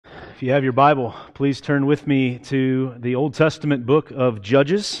If you have your Bible, please turn with me to the Old Testament book of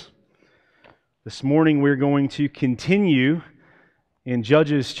Judges. This morning we're going to continue in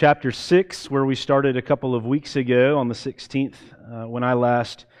Judges chapter 6, where we started a couple of weeks ago on the 16th when I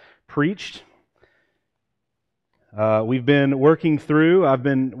last preached. I've been working through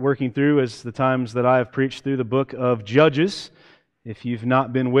as the times that I have preached through the book of Judges. If you've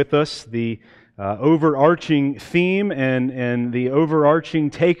not been with us, the overarching theme and the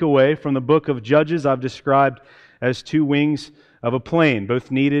overarching takeaway from the book of Judges I've described as two wings of a plane, both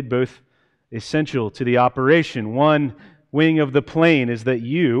needed, both essential to the operation. One wing of the plane is that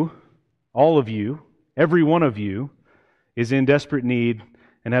you, all of you, every one of you, is in desperate need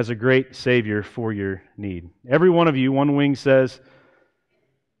and has a great Savior for your need. Every one of you, one wing says,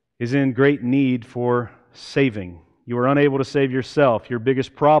 is in great need for saving. You are unable to save yourself. Your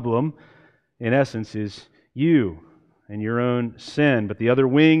biggest problem, in essence, is you and your own sin. But the other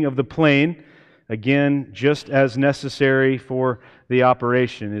wing of the plane, again, just as necessary for the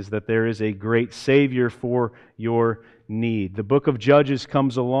operation, is that there is a great Savior for your need. The book of Judges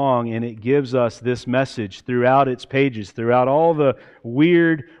comes along and it gives us this message throughout its pages, throughout all the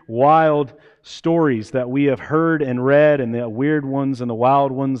weird, wild stories that we have heard and read, and the weird ones and the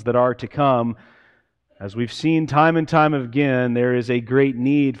wild ones that are to come. As we've seen time and time again, there is a great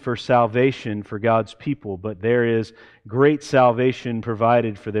need for salvation for God's people, but there is great salvation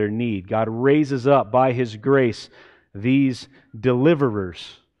provided for their need. God raises up by His grace these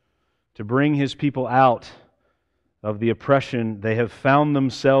deliverers to bring His people out of the oppression they have found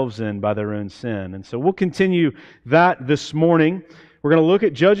themselves in by their own sin. And so we'll continue that this morning. We're going to look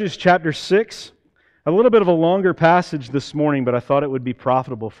at Judges chapter 6, a little bit of a longer passage this morning, but I thought it would be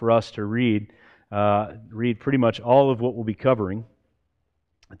profitable for us to read pretty much all of what we'll be covering.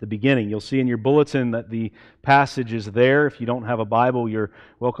 At the beginning, you'll see in your bulletin that the passage is there. If you don't have a Bible, you're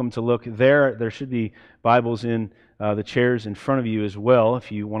welcome to look there. There should be Bibles in the chairs in front of you as well,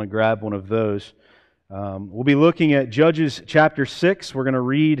 if you want to grab one of those. We'll be looking at Judges chapter 6. We're going to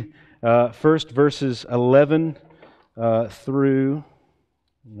read first verses 11 through,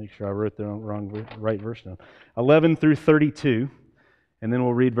 make sure I wrote the right verse down, 11 through 32. And then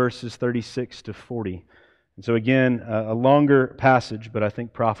we'll read verses 36 to 40. And so again, a longer passage, but I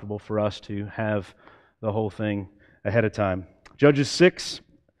think profitable for us to have the whole thing ahead of time. Judges 6,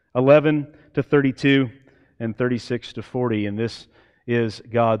 11 to 32, and 36 to 40. And this is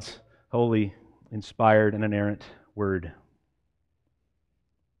God's holy, inspired, and inerrant word.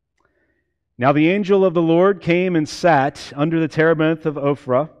 Now the angel of the Lord came and sat under the terebinth of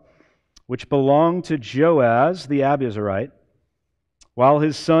Ophrah, which belonged to Joaz the Abiezrite, while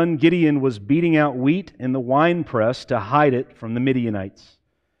his son Gideon was beating out wheat in the winepress to hide it from the Midianites.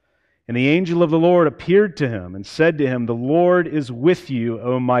 And the angel of the Lord appeared to him and said to him, "The Lord is with you,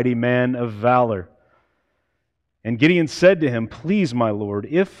 O mighty man of valor." And Gideon said to him, "Please, my Lord,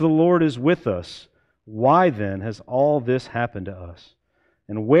 if the Lord is with us, why then has all this happened to us?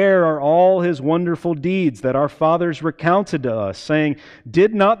 And where are all His wonderful deeds that our fathers recounted to us, saying,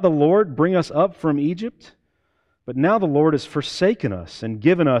 'Did not the Lord bring us up from Egypt?' But now the Lord has forsaken us and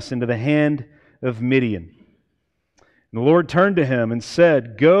given us into the hand of Midian." And the Lord turned to him and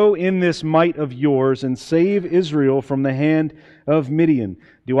said, "Go in this might of yours and save Israel from the hand of Midian.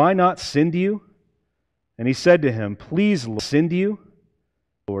 Do I not send you?" And he said to him, "Please, Lord, send you?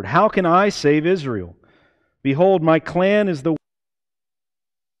 Lord, how can I save Israel? Behold, my clan is the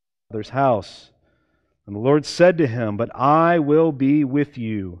father's house." And the Lord said to him, "But I will be with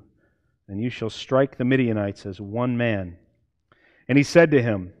you, and you shall strike the Midianites as one man." And he said to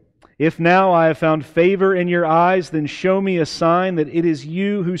him, "If now I have found favor in your eyes, then show me a sign that it is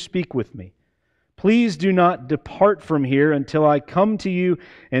you who speak with me. Please do not depart from here until I come to you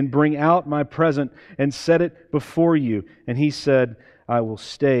and bring out my present and set it before you." And he said, "I will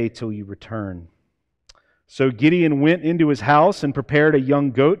stay till you return." So Gideon went into his house and prepared a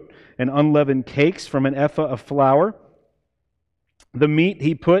young goat and unleavened cakes from an ephah of flour. The meat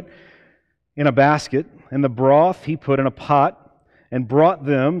he put in a basket, and the broth he put in a pot, and brought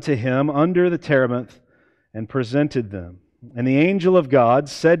them to him under the terebinth, and presented them. And the angel of God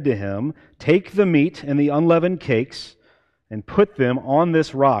said to him, "Take the meat and the unleavened cakes, and put them on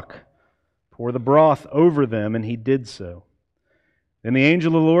this rock. Pour the broth over them," and he did so. Then the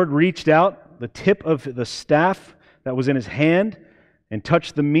angel of the Lord reached out the tip of the staff that was in his hand, and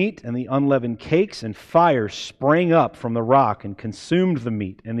touched the meat and the unleavened cakes, and fire sprang up from the rock and consumed the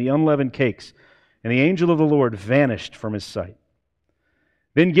meat and the unleavened cakes, and the angel of the Lord vanished from his sight.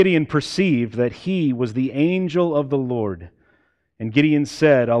 Then Gideon perceived that he was the angel of the Lord. And Gideon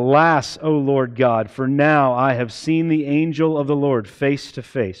said, "Alas, O Lord God, for now I have seen the angel of the Lord face to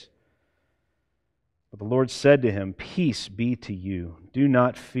face." But the Lord said to him, "Peace be to you. Do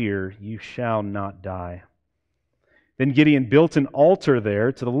not fear, you shall not die." Then Gideon built an altar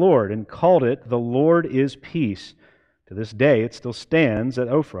there to the Lord and called it, "The Lord is Peace." To this day it still stands at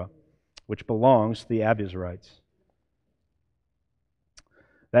Ophrah, which belongs to the Abiezrites.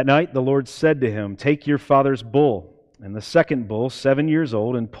 That night the Lord said to him, "Take your father's bull and the second bull, 7 years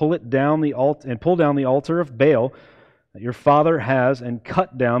old, and pull down the altar of Baal that your father has, and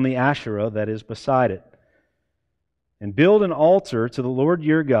cut down the Asherah that is beside it. And build an altar to the Lord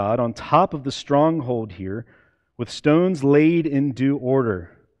your God on top of the stronghold here, with stones laid in due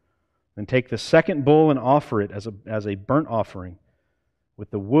order. And take the second bull and offer it as a burnt offering,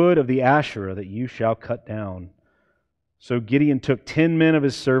 with the wood of the Asherah that you shall cut down." So Gideon took 10 men of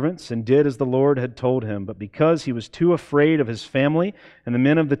his servants and did as the Lord had told him. But because he was too afraid of his family and the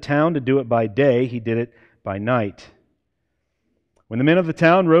men of the town to do it by day, he did it by night. When the men of the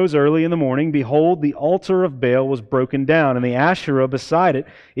town rose early in the morning, behold, the altar of Baal was broken down, and the Asherah beside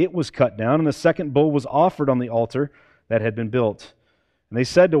it was cut down, and the second bull was offered on the altar that had been built. And they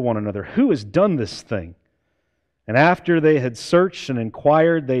said to one another, "Who has done this thing?" And after they had searched and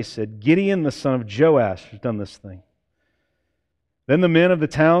inquired, they said, "Gideon the son of Joash has done this thing." Then the men of the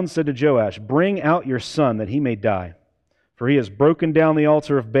town said to Joash, "Bring out your son, that he may die, for he has broken down the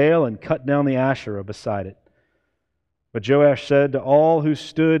altar of Baal and cut down the Asherah beside it." But Joash said to all who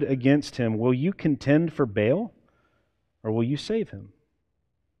stood against him, "Will you contend for Baal, or will you save him?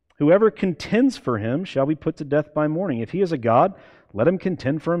 Whoever contends for him shall be put to death by morning. If he is a god, let him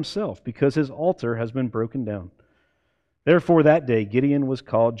contend for himself, because his altar has been broken down." Therefore that day Gideon was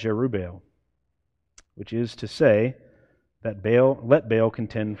called Jerubbaal, which is to say, that let Baal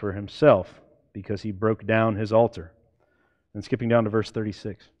contend for himself, because he broke down his altar. And skipping down to verse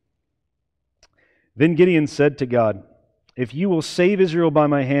 36. Then Gideon said to God, "If you will save Israel by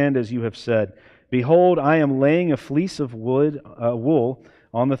my hand, as you have said, behold, I am laying a fleece of wool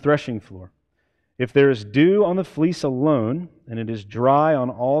on the threshing floor. If there is dew on the fleece alone, and it is dry on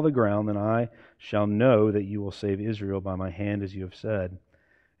all the ground, then I shall know that you will save Israel by my hand, as you have said."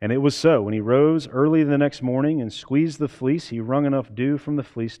 And it was so. When he rose early the next morning and squeezed the fleece, he wrung enough dew from the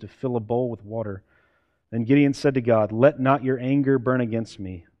fleece to fill a bowl with water. Then Gideon said to God, "Let not your anger burn against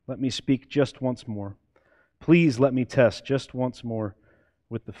me. Let me speak just once more. Please let me test just once more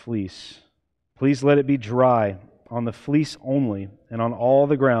with the fleece. Please let it be dry on the fleece only, and on all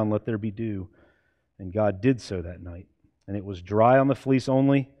the ground let there be dew." And God did so that night. And it was dry on the fleece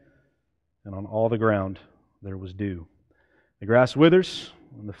only, and on all the ground there was dew. The grass withers,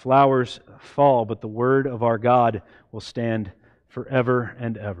 and the flowers fall, but the word of our God will stand forever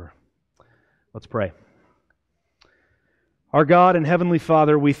and ever. Let's pray. Our God and Heavenly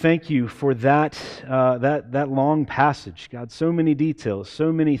Father, we thank you for that long passage. God, so many details,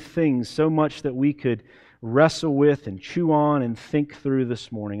 so many things, so much that we could wrestle with and chew on and think through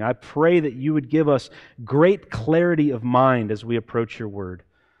this morning. I pray that you would give us great clarity of mind as we approach your word.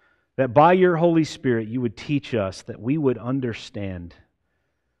 That by your Holy Spirit you would teach us, that we would understand.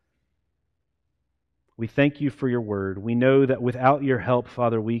 We thank you for your word. We know that without your help,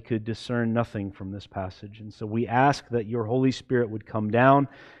 Father, we could discern nothing from this passage. And so we ask that your Holy Spirit would come down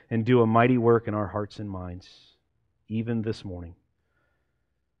and do a mighty work in our hearts and minds, even this morning.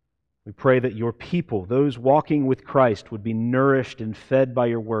 We pray that your people, those walking with Christ, would be nourished and fed by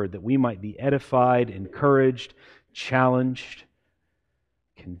your word, that we might be edified, encouraged, challenged,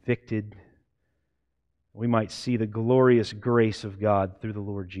 convicted. We might see the glorious grace of God through the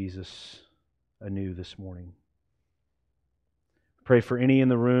Lord Jesus anew this morning. Pray for any in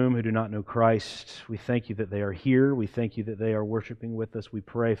the room who do not know Christ. We thank you that they are here. We thank you that they are worshiping with us. We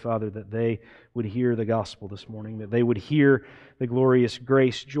pray, Father, that they would hear the gospel this morning, that they would hear the glorious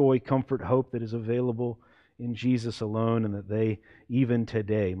grace, joy, comfort, hope that is available in Jesus alone, and that they, even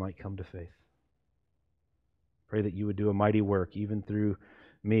today, might come to faith. Pray that you would do a mighty work, even through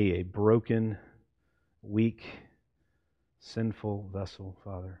me, a broken, weak, sinful vessel,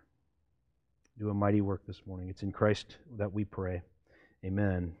 Father. Do a mighty work this morning. It's in Christ that we pray.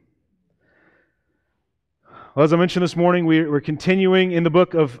 Amen. Well, as I mentioned this morning, we're continuing in the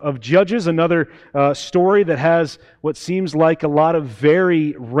book of Judges, another story that has what seems like a lot of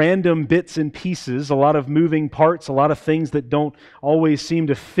very random bits and pieces, a lot of moving parts, a lot of things that don't always seem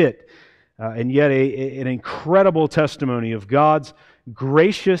to fit, and yet an incredible testimony of God's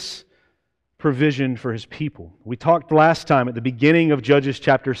gracious provision for His people. We talked last time at the beginning of Judges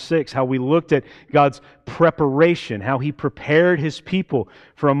chapter 6 how we looked at God's preparation, how He prepared His people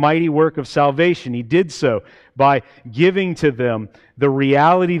for a mighty work of salvation. He did so by giving to them the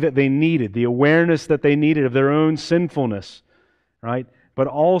reality that they needed, the awareness that they needed of their own sinfulness, right? but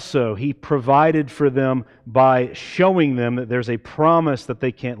also He provided for them by showing them that there's a promise that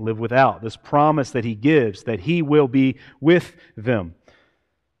they can't live without. This promise that He gives, that He will be with them.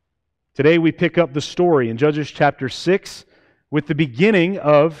 Today we pick up the story in Judges chapter 6 with the beginning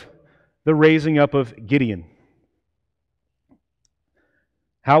of the raising up of Gideon.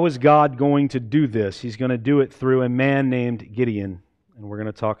 How is God going to do this? He's going to do it through a man named Gideon. And we're going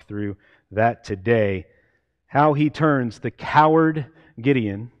to talk through that today. How he turns the coward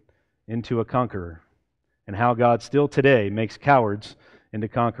Gideon into a conqueror. And how God still today makes cowards into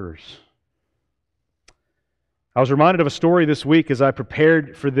conquerors. I was reminded of a story this week as I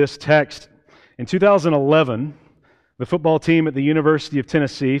prepared for this text. In 2011, the football team at the University of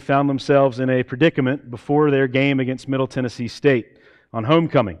Tennessee found themselves in a predicament before their game against Middle Tennessee State on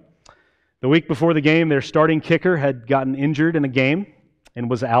homecoming. The week before the game, their starting kicker had gotten injured in a game and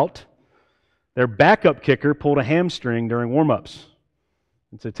was out. Their backup kicker pulled a hamstring during warm-ups.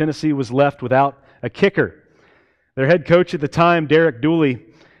 And so Tennessee was left without a kicker. Their head coach at the time, Derek Dooley,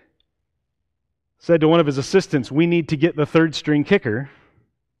 said to one of his assistants, "We need to get the third-string kicker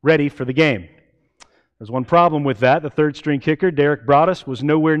ready for the game." There's one problem with that. The third-string kicker, Derek Broaddus, was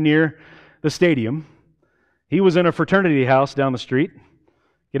nowhere near the stadium. He was in a fraternity house down the street,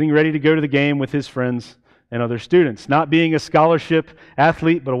 getting ready to go to the game with his friends and other students. Not being a scholarship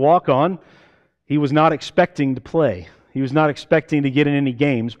athlete, but a walk-on, he was not expecting to play. He was not expecting to get in any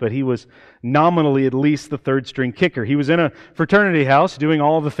games, but he was nominally at least the third-string kicker. He was in a fraternity house doing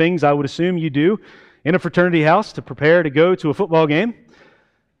all the things I would assume you do in a fraternity house to prepare to go to a football game.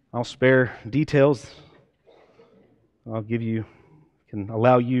 I'll spare details. Can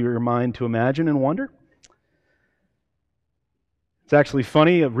allow your mind to imagine and wonder. It's actually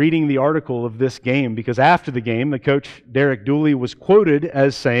funny reading the article of this game because after the game, the coach, Derek Dooley, was quoted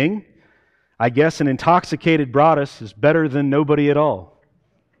as saying, "I guess an intoxicated Broaddus is better than nobody at all."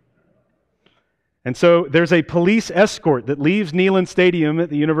 And so there's a police escort that leaves Neyland Stadium at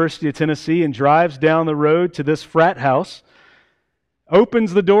the University of Tennessee and drives down the road to this frat house,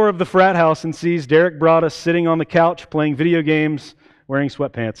 opens the door of the frat house and sees Derek Broaddus sitting on the couch playing video games, wearing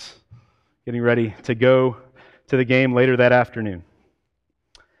sweatpants, getting ready to go to the game later that afternoon.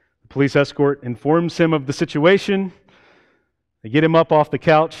 The police escort informs him of the situation. They get him up off the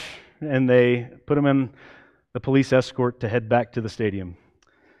couch and they put him in the police escort to head back to the stadium.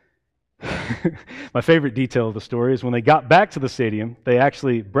 My favorite detail of the story is when they got back to the stadium, they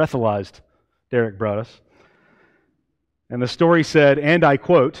actually breathalyzed Derek Broaddus. And the story said, and I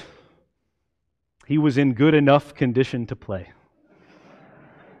quote, "He was in good enough condition to play."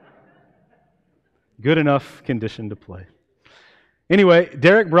 Good enough condition to play. Anyway,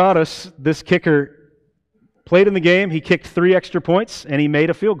 Derek Broaddus, this kicker, played in the game. He kicked 3 extra points, and he made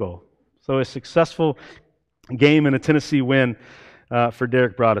a field goal. So a successful game and a Tennessee win for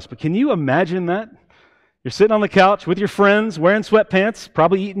Derek Broaddus. But can you imagine that? You're sitting on the couch with your friends, wearing sweatpants,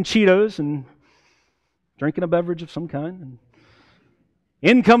 probably eating Cheetos and drinking a beverage of some kind. And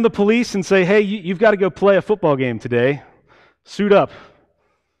in come the police and say, "Hey, you've got to go play a football game today. Suit up."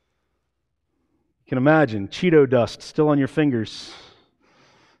 You can imagine Cheeto dust still on your fingers,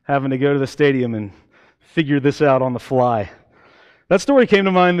 having to go to the stadium and figure this out on the fly. That story came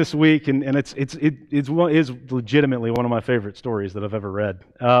to mind this week, and it is legitimately one of my favorite stories that I've ever read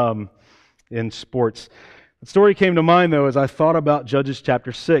in sports. The story came to mind, though, as I thought about Judges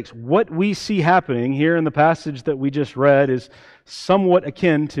chapter 6. What we see happening here in the passage that we just read is somewhat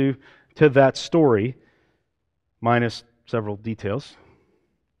akin to that story, minus several details.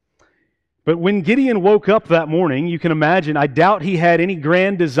 But when Gideon woke up that morning, you can imagine, I doubt he had any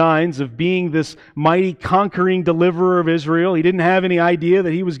grand designs of being this mighty conquering deliverer of Israel. He didn't have any idea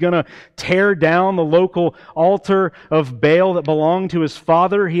that he was going to tear down the local altar of Baal that belonged to his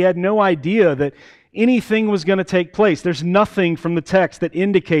father. He had no idea that anything was going to take place. There's nothing from the text that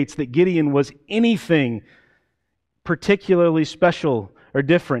indicates that Gideon was anything particularly special or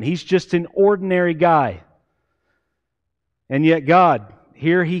different. He's just an ordinary guy. And yet God,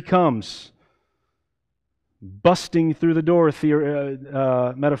 here He comes, busting through the door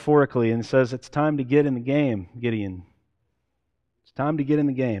metaphorically, and says, "It's time to get in the game, Gideon. It's time to get in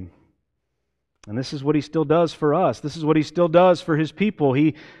the game." And this is what He still does for us. This is what He still does for His people.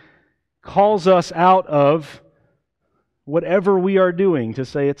 He calls us out of whatever we are doing to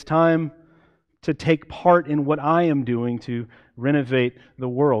say, it's time to take part in what I am doing to renovate the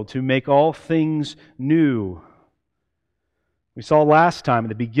world, to make all things new. We saw last time, at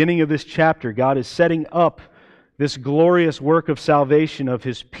the beginning of this chapter, God is setting up this glorious work of salvation of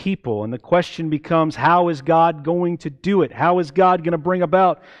His people. And the question becomes, how is God going to do it? How is God going to bring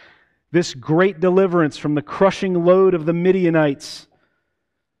about this great deliverance from the crushing load of the Midianites?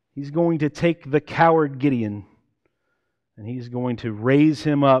 He's going to take the coward Gideon and He's going to raise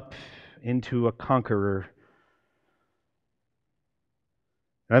him up into a conqueror.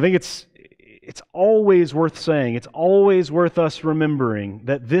 And I think it's always worth saying, it's always worth us remembering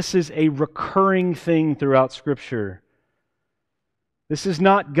that this is a recurring thing throughout Scripture. This is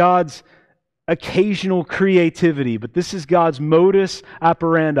not God's occasional creativity, but this is God's modus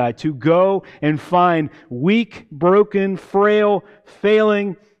operandi, to go and find weak, broken, frail,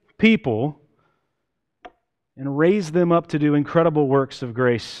 failing people and raise them up to do incredible works of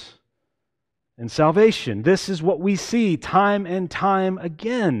grace and salvation. This is what we see time and time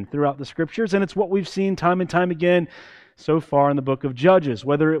again throughout the Scriptures, and it's what we've seen time and time again so far in the book of Judges.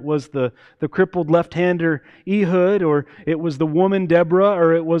 Whether it was the crippled left-hander Ehud, or it was the woman Deborah,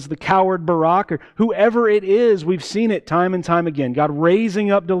 or it was the coward Barak, or whoever it is, we've seen it time and time again. God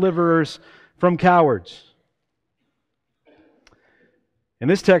raising up deliverers from cowards. And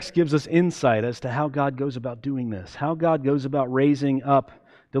this text gives us insight as to how God goes about doing this, how God goes about raising up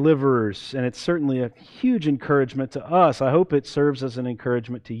deliverers. And it's certainly a huge encouragement to us. I hope it serves as an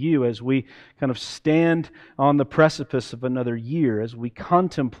encouragement to you as we kind of stand on the precipice of another year, as we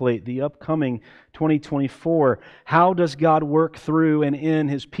contemplate the upcoming 2024. How does God work through and in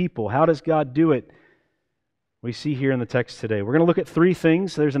His people? How does God do it? We see here in the text today. We're going to look at three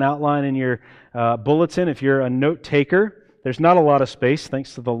things. There's an outline in your bulletin if you're a note taker. There's not a lot of space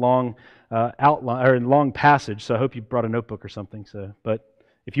thanks to the long outline or long passage, so I hope you brought a notebook or something. But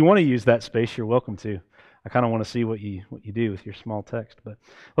if you want to use that space, you're welcome to. I kind of want to see what you do with your small text. But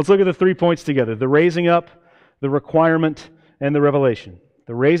let's look at the 3 points together: the raising up, the requirement, and the revelation.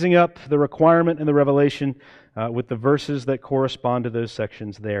 The raising up, the requirement, and the revelation, with the verses that correspond to those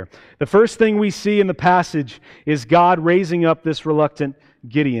sections there. The first thing we see in the passage is God raising up this reluctant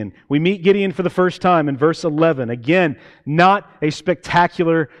Gideon. We meet Gideon for the first time in verse 11. Again, not a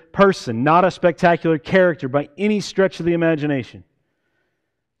spectacular person, not a spectacular character by any stretch of the imagination.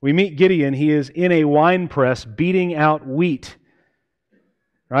 We meet Gideon. He is in a wine press beating out wheat.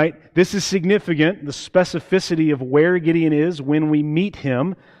 Right? This is significant, the specificity of where Gideon is when we meet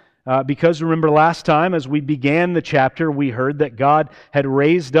him. Because remember last time, as we began the chapter, we heard that God had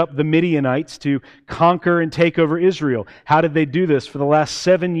raised up the Midianites to conquer and take over Israel. How did they do this? For the last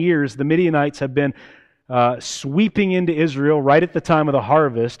 7 years, the Midianites have been sweeping into Israel right at the time of the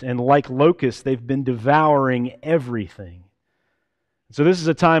harvest, and like locusts, they've been devouring everything. So this is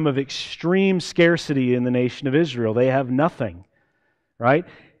a time of extreme scarcity in the nation of Israel. They have nothing, right?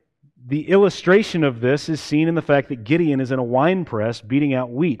 The illustration of this is seen in the fact that Gideon is in a wine press beating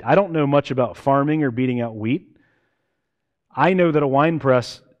out wheat. I don't know much about farming or beating out wheat. I know that a wine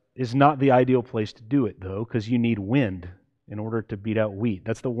press is not the ideal place to do it, though, because you need wind in order to beat out wheat.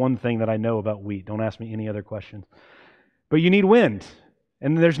 That's the one thing that I know about wheat. Don't ask me any other questions. But you need wind,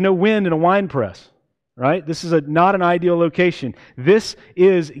 and there's no wind in a wine press, right? This is not an ideal location. This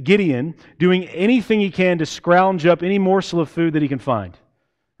is Gideon doing anything he can to scrounge up any morsel of food that he can find.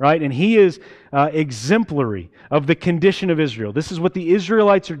 Right? And he is exemplary of the condition of Israel. This is what the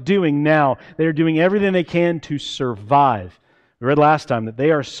Israelites are doing now. They are doing everything they can to survive. We read last time that they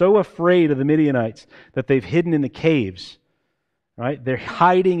are so afraid of the Midianites that they've hidden in the caves. Right? They're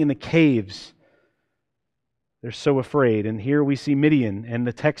hiding in the caves. They're so afraid. And here we see Midian, and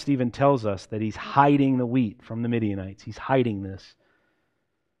the text even tells us that he's hiding the wheat from the Midianites. He's hiding this.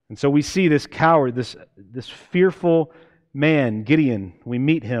 And so we see this coward, this fearful man, Gideon. We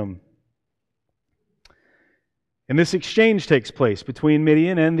meet him. And this exchange takes place between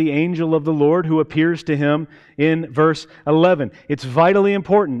Midian and the angel of the Lord who appears to him in verse 11. It's vitally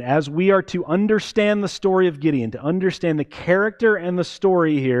important as we are to understand the story of Gideon, to understand the character and the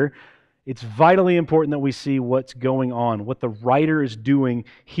story here. It's vitally important that we see what's going on, what the writer is doing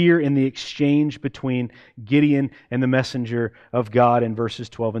here in the exchange between Gideon and the messenger of God in verses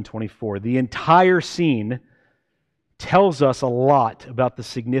 12 and 24. The entire scene tells us a lot about the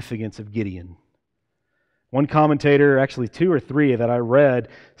significance of Gideon. One commentator, actually 2 or 3 that I read,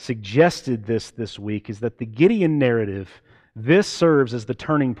 suggested this week, is that the Gideon narrative, this serves as the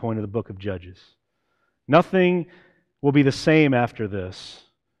turning point of the book of Judges. Nothing will be the same after this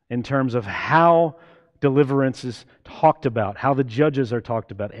in terms of how deliverance is talked about, how the judges are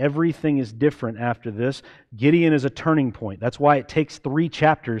talked about. Everything is different after this. Gideon is a turning point. That's why it takes 3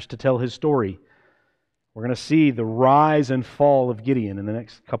 chapters to tell his story. We're going to see the rise and fall of Gideon in the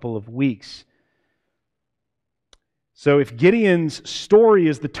next couple of weeks. So if Gideon's story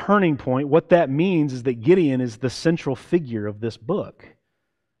is the turning point, what that means is that Gideon is the central figure of this book,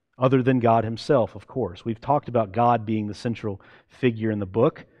 other than God himself, of course. We've talked about God being the central figure in the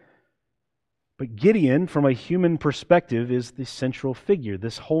book. But Gideon, from a human perspective, is the central figure.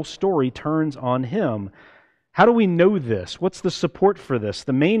 This whole story turns on him. How do we know this? What's the support for this?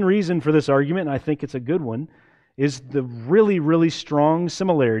 The main reason for this argument, and I think it's a good one, is the really, really strong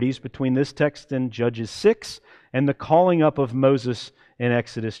similarities between this text in Judges 6 and the calling up of Moses in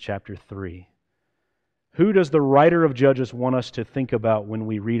Exodus chapter 3. Who does the writer of Judges want us to think about when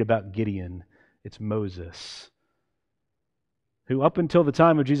we read about Gideon? It's Moses, who up until the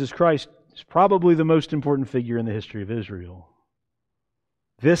time of Jesus Christ is probably the most important figure in the history of Israel.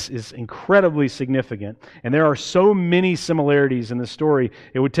 This is incredibly significant, and there are so many similarities in the story.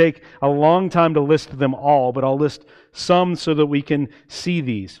 It would take a long time to list them all, but I'll list some so that we can see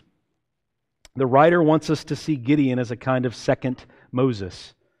these. The writer wants us to see Gideon as a kind of second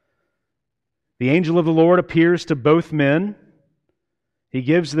Moses. The angel of the Lord appears to both men. He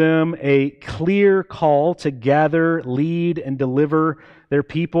gives them a clear call to gather, lead, and deliver their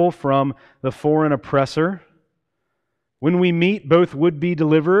people from the foreign oppressor. When we meet both would-be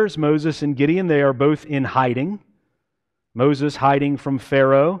deliverers, Moses and Gideon, they are both in hiding. Moses hiding from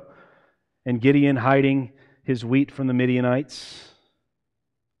Pharaoh, and Gideon hiding his wheat from the Midianites.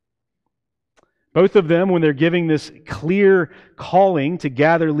 Both of them, when they're giving this clear calling to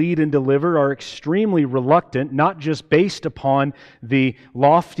gather, lead, and deliver, are extremely reluctant, not just based upon the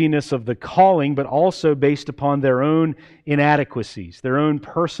loftiness of the calling, but also based upon their own inadequacies, their own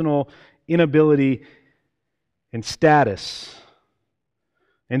personal inability and status.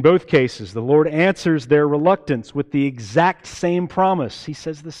 In both cases, the Lord answers their reluctance with the exact same promise. He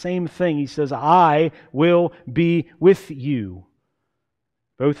says the same thing. He says, I will be with you.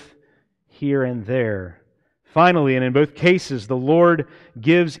 Both here and there. Finally, and in both cases, the Lord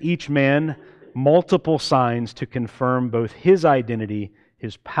gives each man multiple signs to confirm both His identity,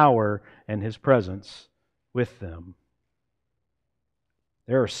 His power, and His presence with them.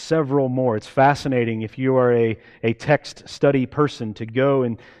 There are several more. It's fascinating if you are a text study person to go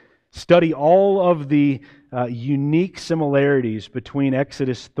and study all of the unique similarities between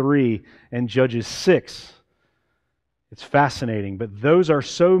Exodus 3 and Judges 6. It's fascinating, but those are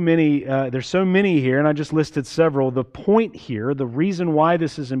so many, there's so many here, and I just listed several. The point here, the reason why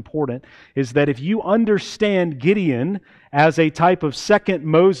this is important, is that if you understand Gideon as a type of second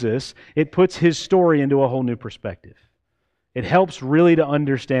Moses, it puts his story into a whole new perspective. It helps really to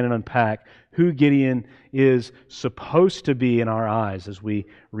understand and unpack who Gideon is supposed to be in our eyes as we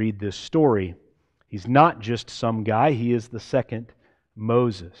read this story. He's not just some guy, he is the second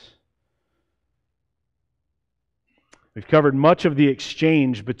Moses. We've covered much of the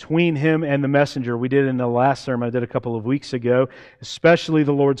exchange between him and the messenger. We did in the last sermon I did a couple of weeks ago, especially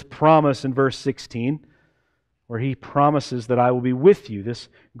the Lord's promise in verse 16, where He promises that I will be with you. This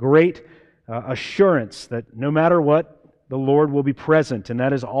great assurance that no matter what, the Lord will be present, and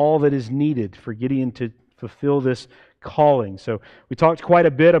that is all that is needed for Gideon to fulfill this calling. So we talked quite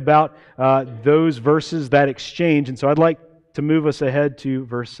a bit about those verses, that exchange, and so I'd like to move us ahead to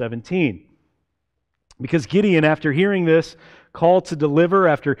verse 17. Because Gideon, after hearing this call to deliver,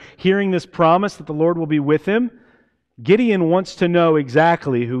 after hearing this promise that the Lord will be with him, Gideon wants to know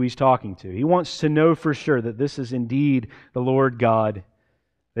exactly who he's talking to. He wants to know for sure that this is indeed the Lord God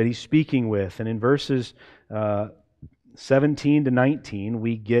that he's speaking with. And in verses 17 to 19,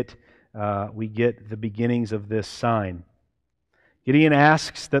 we get the beginnings of this sign. Gideon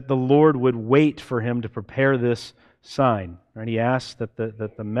asks that the Lord would wait for him to prepare this sign. Right? He asks that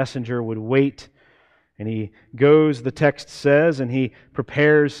the messenger would wait. And he goes, the text says, and he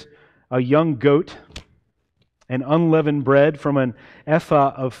prepares a young goat and unleavened bread from an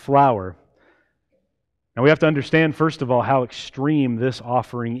ephah of flour. Now we have to understand, first of all, how extreme this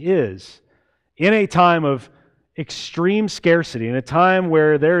offering is. In a time of extreme scarcity, in a time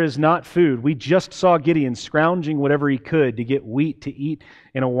where there is not food, we just saw Gideon scrounging whatever he could to get wheat to eat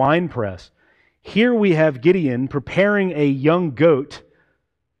in a wine press. Here we have Gideon preparing a young goat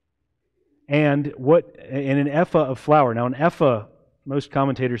and an ephah of flour. Now, an ephah, most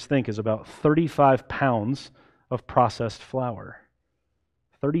commentators think, is about 35 pounds of processed flour.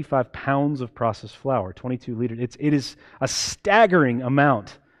 35 pounds of processed flour, 22 liters. It is a staggering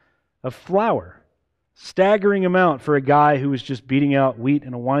amount of flour. Staggering amount for a guy who was just beating out wheat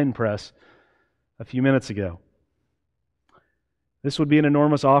in a wine press a few minutes ago. This would be an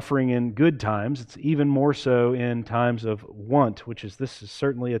enormous offering in good times. It's even more so in times of want, this is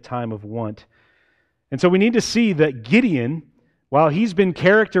certainly a time of want. And so we need to see that Gideon, while he's been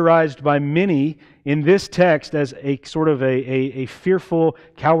characterized by many in this text as a sort of a fearful,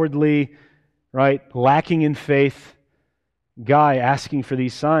 cowardly, right, lacking in faith guy asking for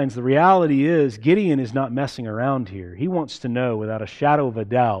these signs, the reality is Gideon is not messing around here. He wants to know without a shadow of a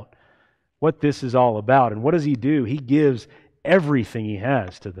doubt what this is all about. And what does he do? He gives everything he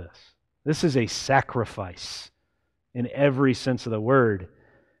has to this. This is a sacrifice in every sense of the word.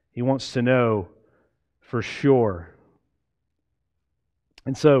 He wants to know for sure.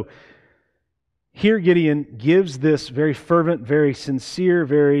 And so here Gideon gives this very fervent, very sincere,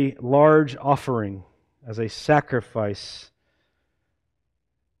 very large offering as a sacrifice.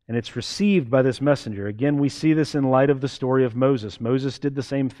 And it's received by this messenger. Again, we see this in light of the story of Moses. Moses did the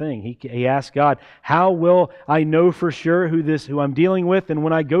same thing. He asked God, how will I know for sure who I'm dealing with? And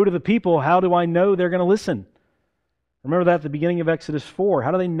when I go to the people, how do I know they're going to listen? Remember that at the beginning of Exodus 4.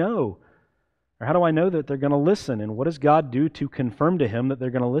 How do they know? Or how do I know that they're going to listen? And what does God do to confirm to him that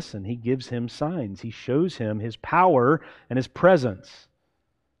they're going to listen? He gives him signs. He shows him His power and His presence.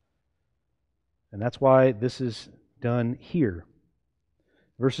 And that's why this is done here.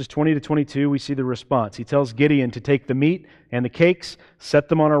 Verses 20 to 22, we see the response. He tells Gideon to take the meat and the cakes, set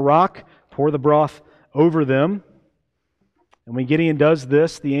them on a rock, pour the broth over them. And when Gideon does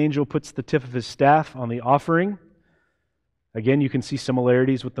this, the angel puts the tip of his staff on the offering. Again, you can see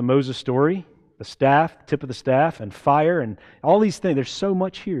similarities with the Moses story. The staff, the tip of the staff, and fire, and all these things. There's so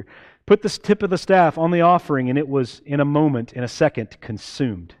much here. Put this tip of the staff on the offering, and it was in a moment, in a second,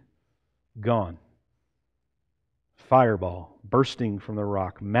 consumed. Gone. Fireball bursting from the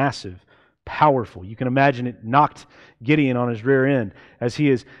rock. Massive, powerful. You can imagine it knocked Gideon on his rear end as he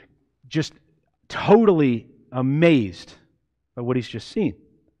is just totally amazed by what he's just seen.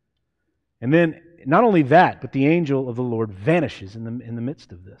 And then, not only that, but the angel of the Lord vanishes in the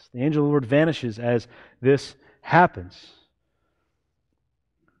midst of this. The angel of the Lord vanishes as this happens.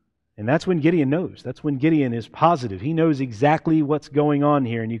 And that's when Gideon knows. That's when Gideon is positive. He knows exactly what's going on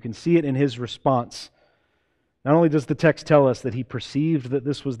here, and you can see it in his response. Not only does the text tell us that he perceived that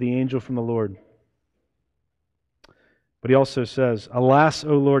this was the angel from the Lord, but he also says, "Alas,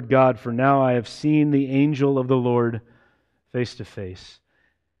 O Lord God, for now I have seen the angel of the Lord face to face."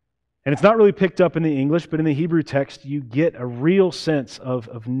 And it's not really picked up in the English, but in the Hebrew text, you get a real sense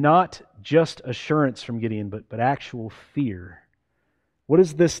of not just assurance from Gideon, but actual fear. What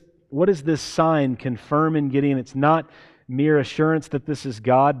does this sign confirm in Gideon? It's not mere assurance that this is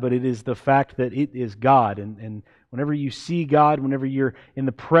God, but it is the fact that it is God. And whenever you see God, whenever you're in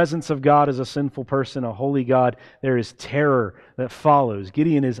the presence of God as a sinful person, a holy God, there is terror that follows.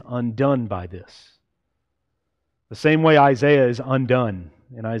 Gideon is undone by this. The same way Isaiah is undone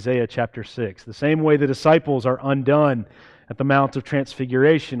in Isaiah chapter 6. The same way the disciples are undone at the Mount of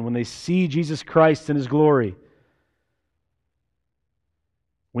Transfiguration when they see Jesus Christ in His glory.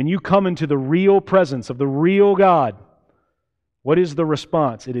 When you come into the real presence of the real God, what is the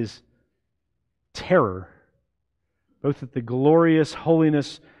response? It is terror, both at the glorious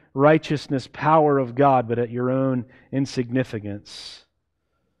holiness, righteousness, power of God, but at your own insignificance.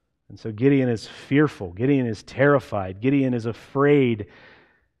 And so Gideon is fearful. Gideon is terrified. Gideon is afraid.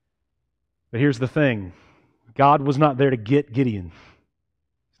 But here's the thing. God was not there to get Gideon.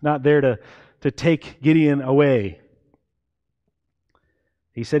 He's not there to take Gideon away.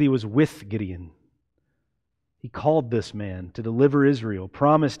 He said He was with Gideon. He called this man to deliver Israel,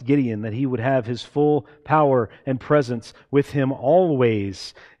 promised Gideon that he would have his full power and presence with him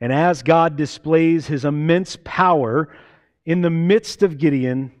always. And as God displays His immense power in the midst of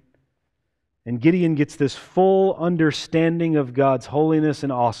Gideon, and Gideon gets this full understanding of God's holiness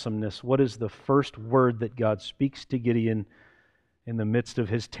and awesomeness, what is the first word that God speaks to Gideon in the midst of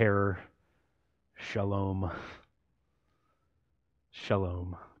his terror? Shalom.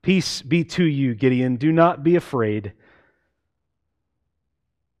 Shalom. Peace be to you, Gideon. Do not be afraid.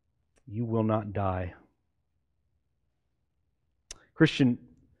 You will not die. Christian,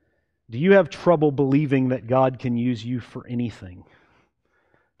 do you have trouble believing that God can use you for anything?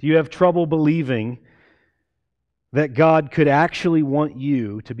 Do you have trouble believing that God could actually want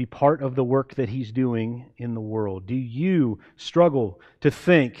you to be part of the work that He's doing in the world? Do you struggle to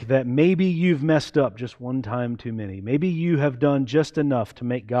think that maybe you've messed up just one time too many? Maybe you have done just enough to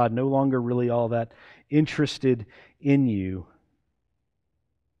make God no longer really all that interested in you?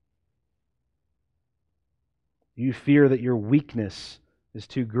 Do you fear that your weakness is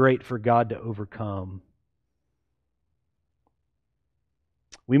too great for God to overcome?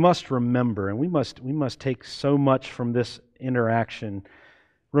 We must remember, and we must take so much from this interaction.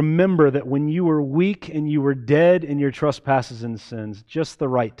 Remember that when you were weak and you were dead in your trespasses and sins, just the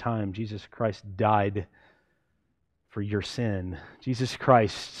right time, Jesus Christ died for your sin. Jesus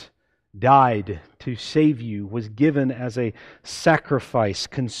Christ died to save you, was given as a sacrifice,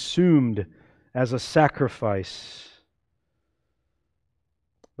 consumed as a sacrifice.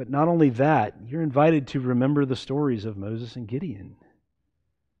 But not only that, you're invited to remember the stories of Moses and Gideon.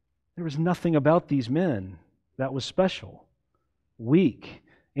 There was nothing about these men that was special. Weak,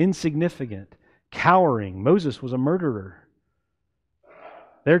 insignificant, cowering. Moses was a murderer.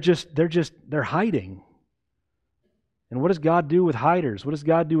 They're hiding. And what does God do with hiders? What does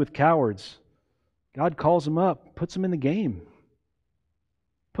God do with cowards? God calls them up, puts them in the game.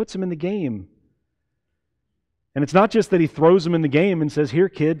 Puts them in the game. And it's not just that He throws them in the game and says, "Here,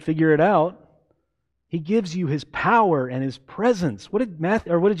 kid, figure it out." He gives you His power and His presence. What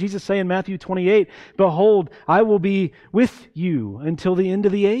did Jesus say in Matthew 28? "Behold, I will be with you until the end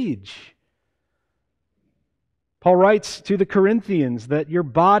of the age." Paul writes to the Corinthians that your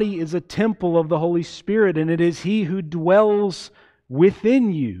body is a temple of the Holy Spirit, and it is He who dwells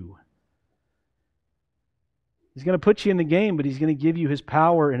within you. He's going to put you in the game, but He's going to give you His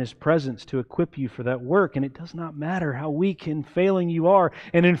power and His presence to equip you for that work. And it does not matter how weak and failing you are.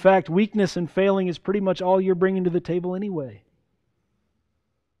 And in fact, weakness and failing is pretty much all you're bringing to the table anyway.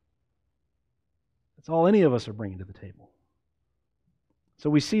 That's all any of us are bringing to the table. So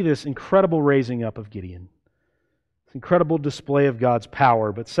we see this incredible raising up of Gideon. This incredible display of God's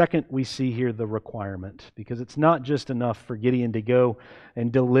power. But second, we see here the requirement, because it's not just enough for Gideon to go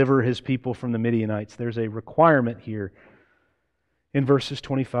and deliver his people from the Midianites. There's a requirement here in verses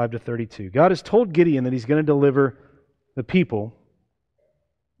 25 to 32. God has told Gideon that He's going to deliver the people.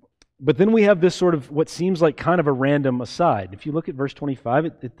 But then we have this sort of what seems like kind of a random aside. If you look at verse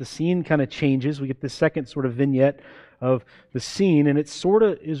 25, the scene kind of changes. We get this second sort of vignette of the scene, and it sort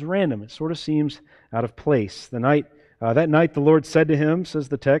of is random. It sort of seems out of place. That night the Lord said to him, says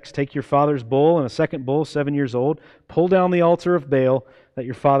the text, "Take your father's bull and a second bull, 7 years old, pull down the altar of Baal that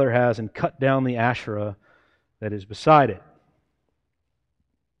your father has, and cut down the Asherah that is beside it."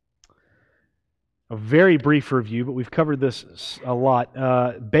 A very brief review, but we've covered this a lot.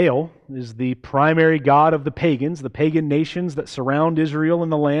 Baal is the primary god of the pagans, the pagan nations that surround Israel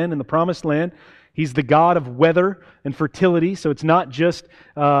and the land, in the Promised Land. He's the god of weather and fertility, so it's not just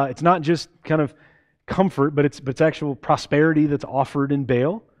kind of comfort, but it's actual prosperity that's offered in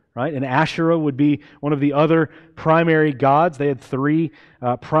Baal, right? And Asherah would be one of the other primary gods. They had three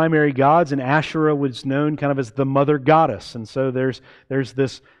primary gods, and Asherah was known kind of as the mother goddess. And so there's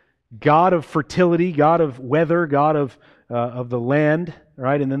this god of fertility, god of weather, god of the land,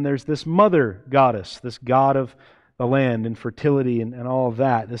 right? And then there's this mother goddess, this god of the land and fertility and all of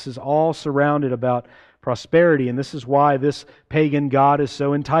that. This is all surrounded about prosperity, and this is why this pagan god is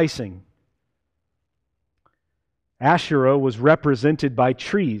so enticing. Asherah was represented by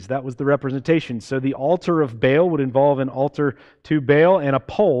trees. That was the representation. So the altar of Baal would involve an altar to Baal and a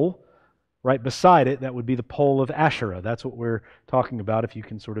pole right beside it. That would be the pole of Asherah. That's what we're talking about, if you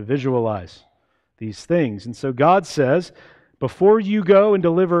can sort of visualize these things. And so God says, before you go and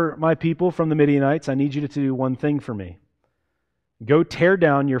deliver my people from the Midianites, I need you to do one thing for me. Go tear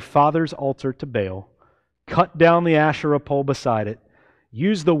down your father's altar to Baal, cut down the Asherah pole beside it,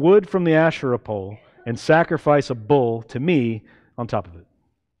 use the wood from the Asherah pole, and sacrifice a bull to me on top of it.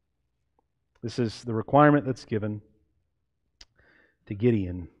 This is the requirement that's given to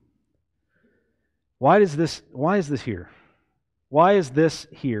Gideon. Why is this here? Why is this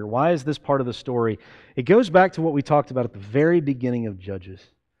here? Why is this part of the story? It goes back to what we talked about at the very beginning of Judges.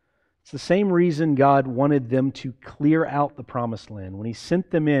 It's the same reason God wanted them to clear out the Promised Land. When He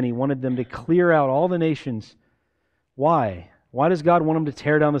sent them in, He wanted them to clear out all the nations. Why? Why does God want them to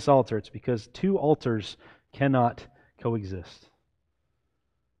tear down this altar? It's because two altars cannot coexist.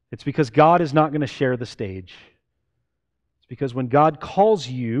 It's because God is not going to share the stage. It's because when God calls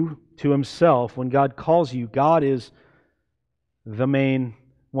you to Himself, when God calls you, God is the main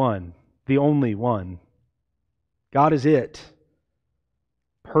one, the only one. God is it.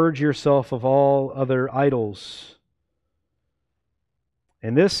 Purge yourself of all other idols.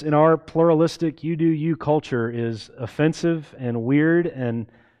 And this, in our pluralistic you do you culture, is offensive and weird and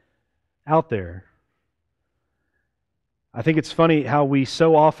out there. I think it's funny how we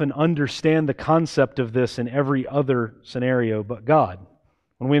so often understand the concept of this in every other scenario but God.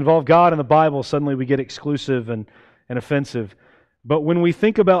 When we involve God in the Bible, suddenly we get exclusive and offensive. But when we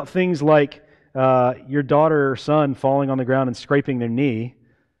think about things like your daughter or son falling on the ground and scraping their knee,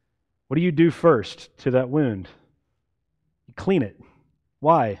 what do you do first to that wound? You clean it.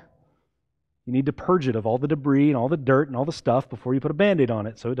 Why? You need to purge it of all the debris and all the dirt and all the stuff before you put a Band-Aid on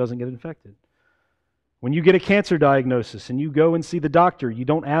it so it doesn't get infected. When you get a cancer diagnosis and you go and see the doctor, you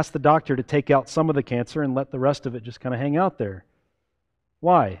don't ask the doctor to take out some of the cancer and let the rest of it just kind of hang out there.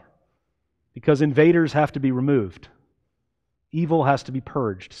 Why? Because invaders have to be removed. Evil has to be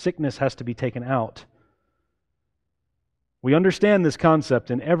purged. Sickness has to be taken out. We understand this concept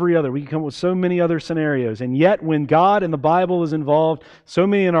in every other. We can come up with so many other scenarios. And yet, when God and the Bible is involved, so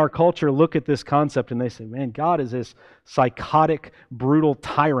many in our culture look at this concept and they say, man, God is this psychotic, brutal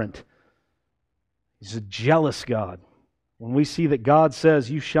tyrant. He's a jealous God. When we see that God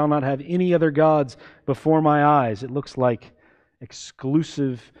says, you shall not have any other gods before my eyes, it looks like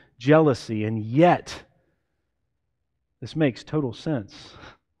exclusive jealousy. And yet, this makes total sense.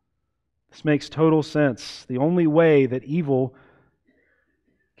 This makes total sense. The only way that evil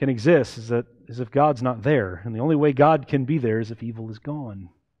can exist is if God's not there. And the only way God can be there is if evil is gone.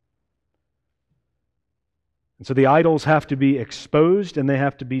 And so the idols have to be exposed and they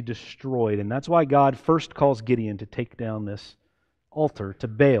have to be destroyed. And that's why God first calls Gideon to take down this altar to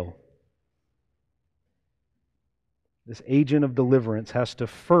Baal. This agent of deliverance has to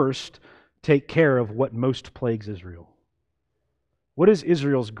first take care of what most plagues Israel. What is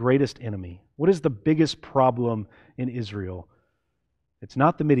Israel's greatest enemy? What is the biggest problem in Israel? It's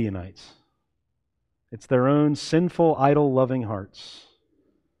not the Midianites. It's their own sinful, idol-loving hearts.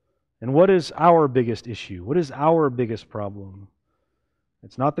 And what is our biggest issue? What is our biggest problem?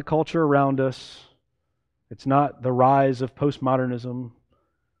 It's not the culture around us. It's not the rise of postmodernism.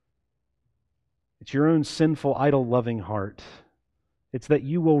 It's your own sinful, idol-loving heart. It's that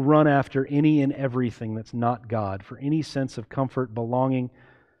you will run after any and everything that's not God for any sense of comfort, belonging,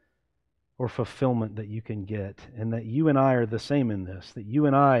 or fulfillment that you can get. And that you and I are the same in this. That you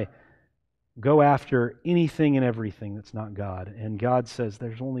and I go after anything and everything that's not God. And God says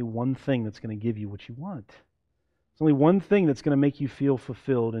there's only one thing that's going to give you what you want. There's only one thing that's going to make you feel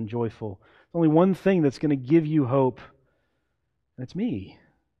fulfilled and joyful. There's only one thing that's going to give you hope. And it's me.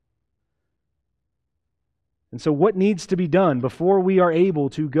 And so what needs to be done before we are able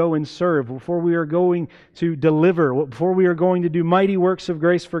to go and serve, before we are going to deliver, before we are going to do mighty works of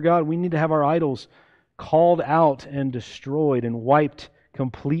grace for God, we need to have our idols called out and destroyed and wiped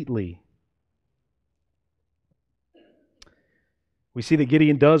completely. We see that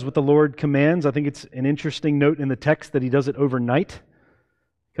Gideon does what the Lord commands. I think it's an interesting note in the text that he does it overnight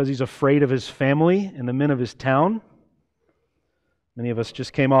because he's afraid of his family and the men of his town. Many of us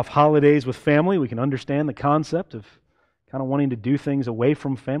just came off holidays with family. We can understand the concept of kind of wanting to do things away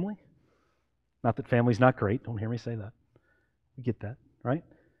from family. Not that family's not great. Don't hear me say that. We get that, right?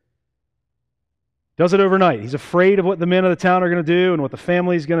 Does it overnight. He's afraid of what the men of the town are going to do and what the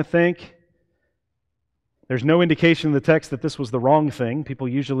family is going to think. There's no indication in the text that this was the wrong thing. People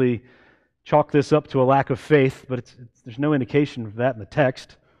usually chalk this up to a lack of faith, but there's no indication of that in the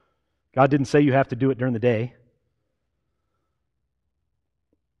text. God didn't say you have to do it during the day.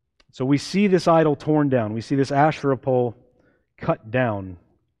 So we see this idol torn down. We see this Asherah pole cut down.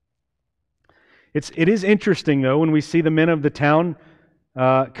 It is interesting, though, when we see the men of the town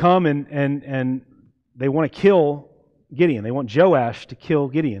come and they want to kill Gideon. They want Joash to kill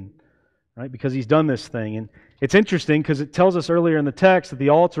Gideon, right? Because he's done this thing. And it's interesting because it tells us earlier in the text that the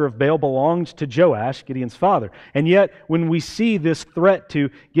altar of Baal belonged to Joash, Gideon's father. And yet, when we see this threat to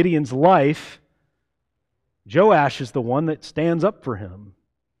Gideon's life, Joash is the one that stands up for him.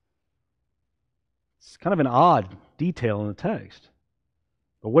 It's kind of an odd detail in the text.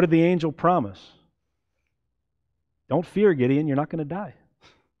 But what did the angel promise? Don't fear, Gideon, you're not going to die.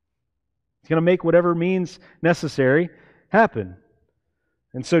 He's going to make whatever means necessary happen.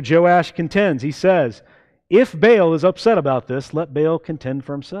 And so Joash contends. He says, if Baal is upset about this, let Baal contend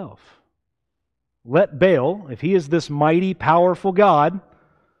for himself. Let Baal, if he is this mighty, powerful God,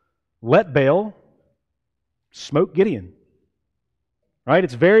 let Baal smoke Gideon. Right?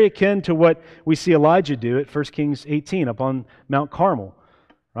 It's very akin to what we see Elijah do at 1 Kings 18 up on Mount Carmel.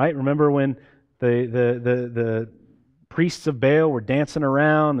 Right? Remember when the priests of Baal were dancing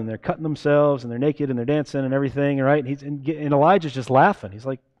around and they're cutting themselves and they're naked and they're dancing and everything, right? And Elijah's just laughing. He's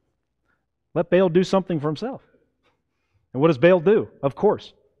like, let Baal do something for himself. And what does Baal do? Of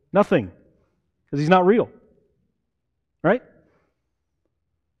course, nothing. Because he's not real. Right?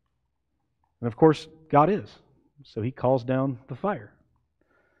 And of course, God is. So He calls down the fire.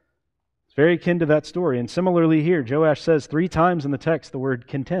 It's very akin to that story. And similarly here, Joash says 3 times in the text the word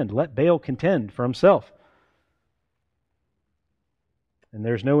contend. Let Baal contend for himself. And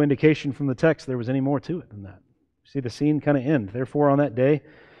there's no indication from the text there was any more to it than that. You see the scene kind of end. Therefore, on that day,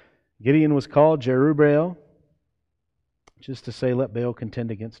 Gideon was called Jerubbaal, which is to say, let Baal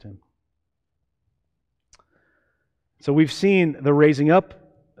contend against him. So we've seen the raising up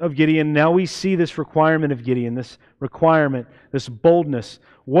of Gideon. Now we see this requirement of Gideon, this requirement, this boldness.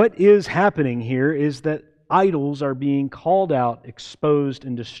 What is happening here is that idols are being called out, exposed,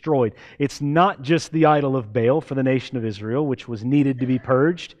 and destroyed. It's not just the idol of Baal for the nation of Israel, which was needed to be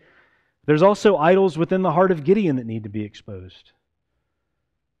purged. There's also idols within the heart of Gideon that need to be exposed.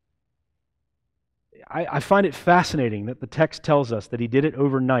 I find it fascinating that the text tells us that he did it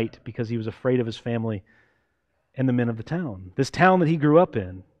overnight because he was afraid of his family and the men of the town. This town that he grew up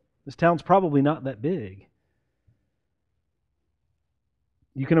in, this town's probably not that big.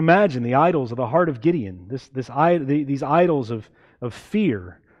 You can imagine the idols of the heart of Gideon, these idols of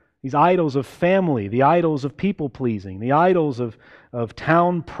fear, these idols of family, the idols of people-pleasing, the idols of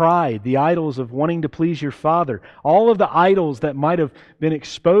town pride, the idols of wanting to please your father, all of the idols that might have been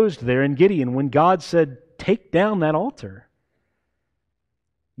exposed there in Gideon when God said, take down that altar.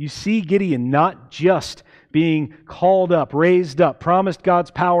 You see Gideon not just being called up, raised up, promised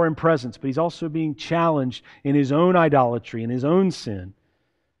God's power and presence, but he's also being challenged in his own idolatry, in his own sin,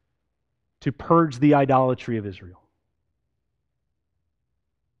 to purge the idolatry of Israel.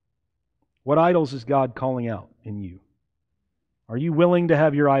 What idols is God calling out in you? Are you willing to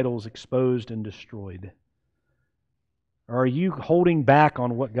have your idols exposed and destroyed? Or are you holding back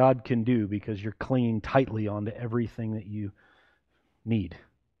on what God can do because you're clinging tightly onto everything that you need?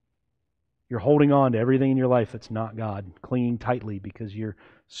 You're holding on to everything in your life that's not God, clinging tightly because you're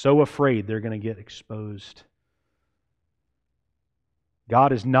so afraid they're going to get exposed.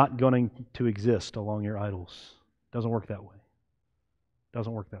 God is not going to exist along your idols. It doesn't work that way. It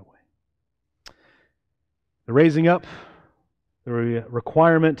doesn't work that way. The raising up, the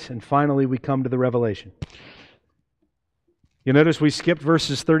requirement, and finally we come to the revelation. You notice we skipped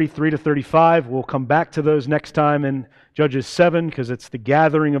verses 33 to 35. We'll come back to those next time in Judges 7 because it's the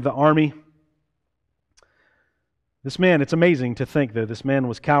gathering of the army. This man, it's amazing to think that this man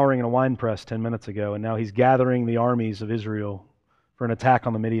was cowering in a wine press 10 minutes ago, and now he's gathering the armies of Israel for an attack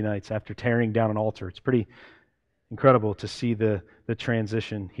on the Midianites after tearing down an altar. It's pretty incredible to see the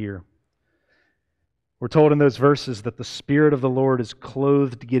transition here. We're told in those verses that the Spirit of the Lord has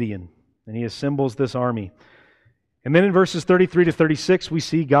clothed Gideon, and he assembles this army. And then in verses 33 to 36, we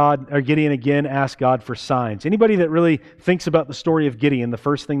see Gideon again ask God for signs. Anybody that really thinks about the story of Gideon, the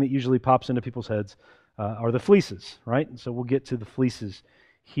first thing that usually pops into people's heads are the fleeces, right? And so we'll get to the fleeces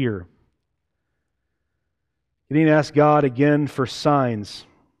here. Gideon asked God again for signs.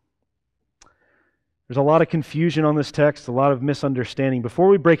 There's a lot of confusion on this text, a lot of misunderstanding. Before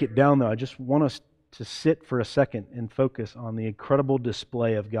we break it down, though, I just want us to sit for a second and focus on the incredible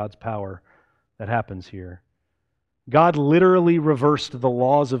display of God's power that happens here. God literally reversed the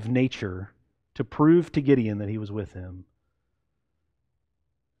laws of nature to prove to Gideon that he was with him.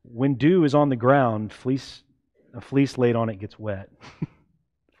 When dew is on the ground, a fleece laid on it gets wet.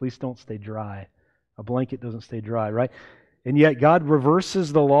 Fleece don't stay dry. A blanket doesn't stay dry, right? And yet God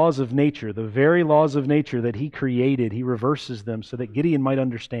reverses the laws of nature, the very laws of nature that he created. He reverses them so that Gideon might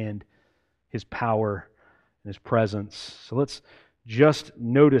understand his power and his presence. So let's just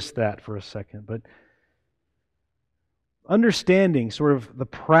notice that for a second. But understanding sort of the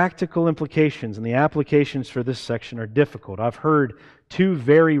practical implications and the applications for this section are difficult. I've heard two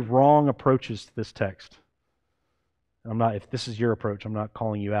very wrong approaches to this text. If this is your approach, I'm not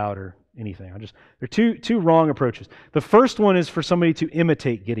calling you out or anything. There are two wrong approaches. The first one is for somebody to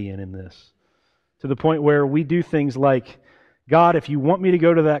imitate Gideon in this, to the point where we do things like, God, if you want me to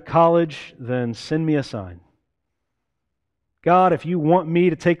go to that college, then send me a sign. God, if you want me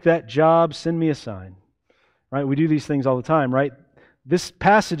to take that job, send me a sign. Right? We do these things all the time, right? This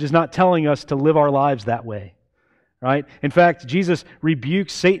passage is not telling us to live our lives that way. Right? In fact, Jesus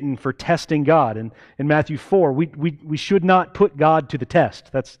rebukes Satan for testing God. And in Matthew 4, we should not put God to the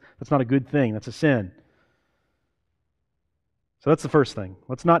test. That's not a good thing. That's a sin. So that's the first thing.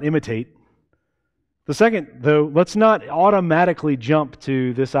 Let's not imitate. The second, though, let's not automatically jump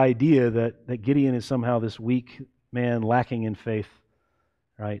to this idea that Gideon is somehow this weak man lacking in faith.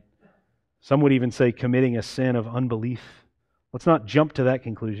 Right? Some would even say committing a sin of unbelief. Let's not jump to that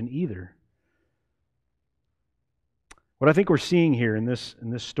conclusion either. What I think we're seeing here in this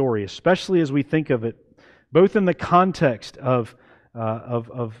story, especially as we think of it, both in the context of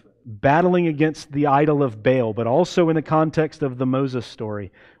battling against the idol of Baal, but also in the context of the Moses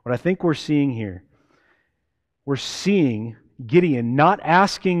story, what I think we're seeing here, we're seeing Gideon not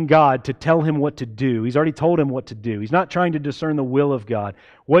asking God to tell him what to do. He's already told him what to do. He's not trying to discern the will of God.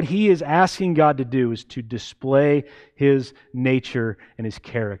 What he is asking God to do is to display his nature and his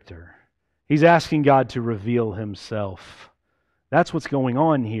character. He's asking God to reveal himself. That's what's going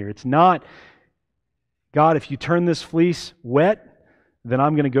on here. It's not, God, if you turn this fleece wet, then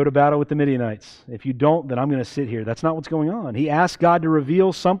I'm going to go to battle with the Midianites. If you don't, then I'm going to sit here. That's not what's going on. He asked God to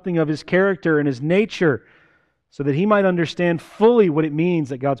reveal something of his character and his nature so that he might understand fully what it means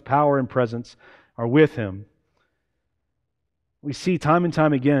that God's power and presence are with him. we see time and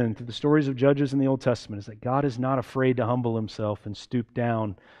time again through the stories of judges in the Old Testament is that God is not afraid to humble himself and stoop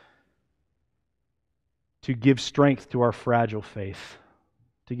down to give strength to our fragile faith,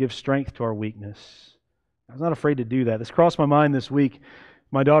 to give strength to our weakness. I was not afraid to do that. This crossed my mind this week.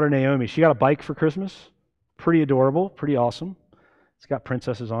 My daughter Naomi, she got a bike for Christmas. Pretty adorable, pretty awesome. It's got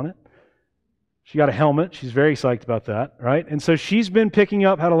princesses on it. She got a helmet. She's very psyched about that, right? And so she's been picking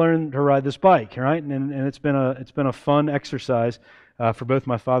up how to learn to ride this bike, right? And it's been a fun exercise for both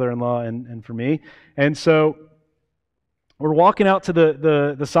my father-in-law and for me. And so we're walking out to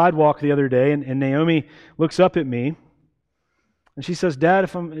the sidewalk the other day, and Naomi looks up at me, and she says, Daddy,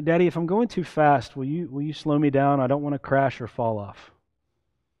 if I'm going too fast, will you slow me down? I don't want to crash or fall off.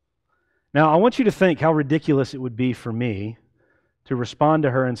 Now, I want you to think how ridiculous it would be for me to respond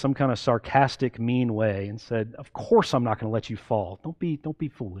to her in some kind of sarcastic, mean way and said, of course I'm not going to let you fall. Don't be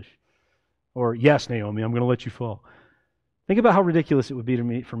foolish. Or, yes, Naomi, I'm going to let you fall. Think about how ridiculous it would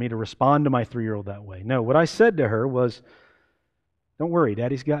be for me to respond to my 3-year-old that way. No, what I said to her was, don't worry,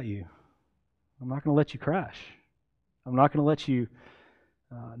 Daddy's got you. I'm not going to let you crash. I'm not going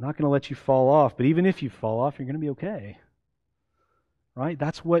to let you fall off. But even if you fall off, you're going to be okay. Right?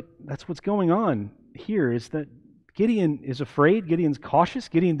 That's what's going on here, is that Gideon is afraid. Gideon's cautious.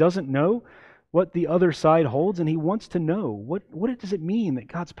 Gideon doesn't know what the other side holds, and he wants to know, what does it mean that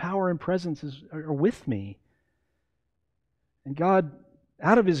God's power and presence are with me? And God,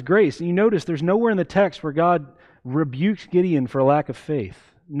 out of His grace, and you notice there's nowhere in the text where God rebukes Gideon for a lack of faith.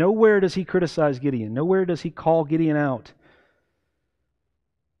 Nowhere does He criticize Gideon. Nowhere does He call Gideon out.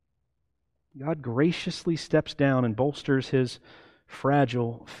 God graciously steps down and bolsters his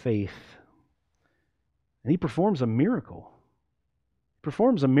fragile faith. And He performs a miracle. He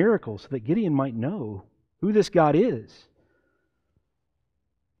performs a miracle so that Gideon might know who this God is.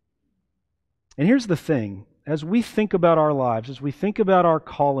 And here's the thing. As we think about our lives, as we think about our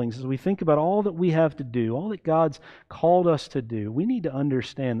callings, as we think about all that we have to do, all that God's called us to do, we need to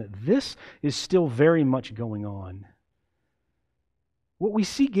understand that this is still very much going on. What we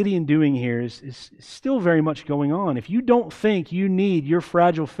see Gideon doing here is still very much going on. If you don't think you need your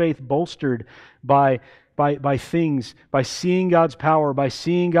fragile faith bolstered by things, by seeing God's power, by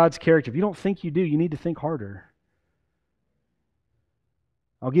seeing God's character, if you don't think you do, you need to think harder.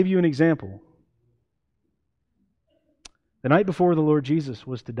 I'll give you an example. The night before the Lord Jesus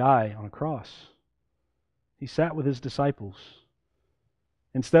was to die on a cross, He sat with His disciples.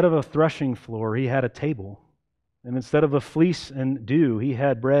 Instead of a threshing floor, He had a table. And instead of a fleece and dew, He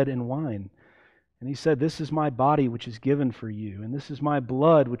had bread and wine. And He said, this is my body which is given for you, and this is my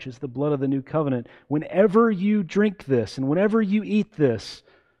blood which is the blood of the new covenant. Whenever you drink this and whenever you eat this,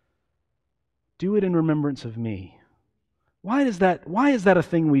 do it in remembrance of me. Why is that a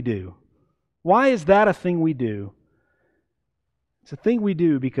thing we do? Why is that a thing we do? It's a thing we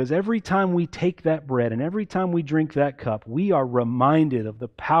do because every time we take that bread and every time we drink that cup, we are reminded of the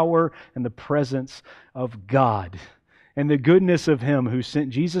power and the presence of God and the goodness of Him who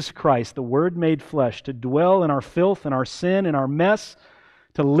sent Jesus Christ, the Word made flesh, to dwell in our filth and our sin and our mess,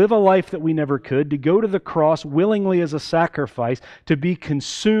 to live a life that we never could, to go to the cross willingly as a sacrifice, to be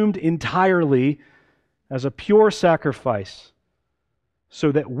consumed entirely as a pure sacrifice,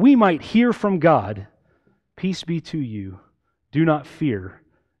 so that we might hear from God, peace be to you. Do not fear,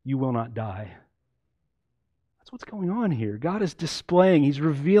 you will not die. That's what's going on here. God is displaying, He's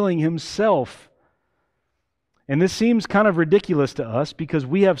revealing Himself. And this seems kind of ridiculous to us because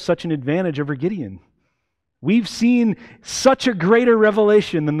we have such an advantage over Gideon. We've seen such a greater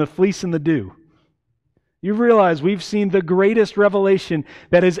revelation than the fleece and the dew. You realize we've seen the greatest revelation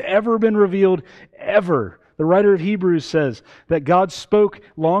that has ever been revealed, ever. The writer of Hebrews says that God spoke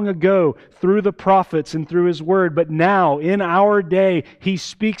long ago through the prophets and through His Word, but now, in our day, He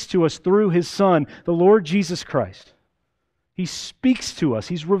speaks to us through His Son, the Lord Jesus Christ. He speaks to us.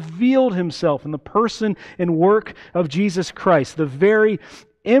 He's revealed Himself in the person and work of Jesus Christ, the very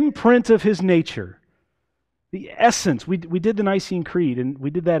imprint of His nature, the essence. We did the Nicene Creed, and we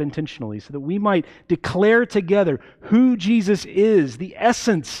did that intentionally so that we might declare together who Jesus is, the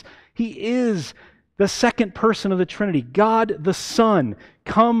essence. He is the second person of the Trinity, God the Son,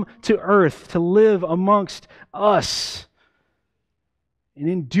 come to earth to live amongst us. And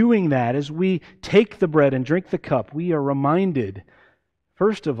in doing that, as we take the bread and drink the cup, we are reminded,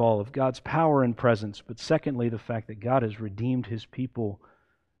 first of all, of God's power and presence, but secondly, the fact that God has redeemed His people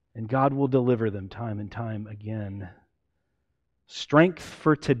and God will deliver them time and time again. Strength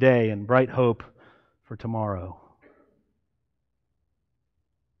for today and bright hope for tomorrow.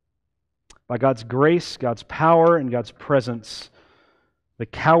 By God's grace, God's power, and God's presence, the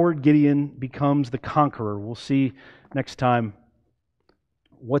coward Gideon becomes the conqueror. We'll see next time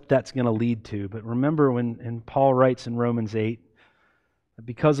what that's going to lead to. But remember when Paul writes in Romans 8, that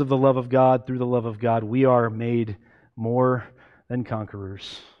because of the love of God, through the love of God, we are made more than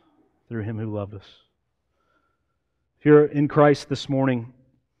conquerors through Him who loved us. If you're in Christ this morning,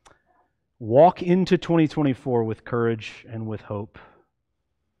 walk into 2024 with courage and with hope.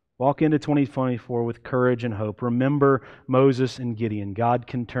 Walk into 2024 with courage and hope. Remember Moses and Gideon. God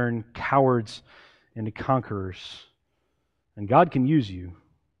can turn cowards into conquerors. And God can use you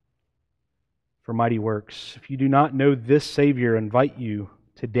for mighty works. If you do not know this Savior, I invite you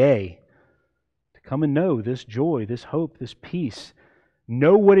today to come and know this joy, this hope, this peace.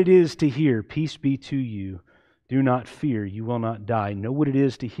 Know what it is to hear, peace be to you. Do not fear, you will not die. Know what it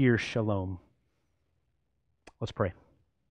is to hear shalom. Let's pray.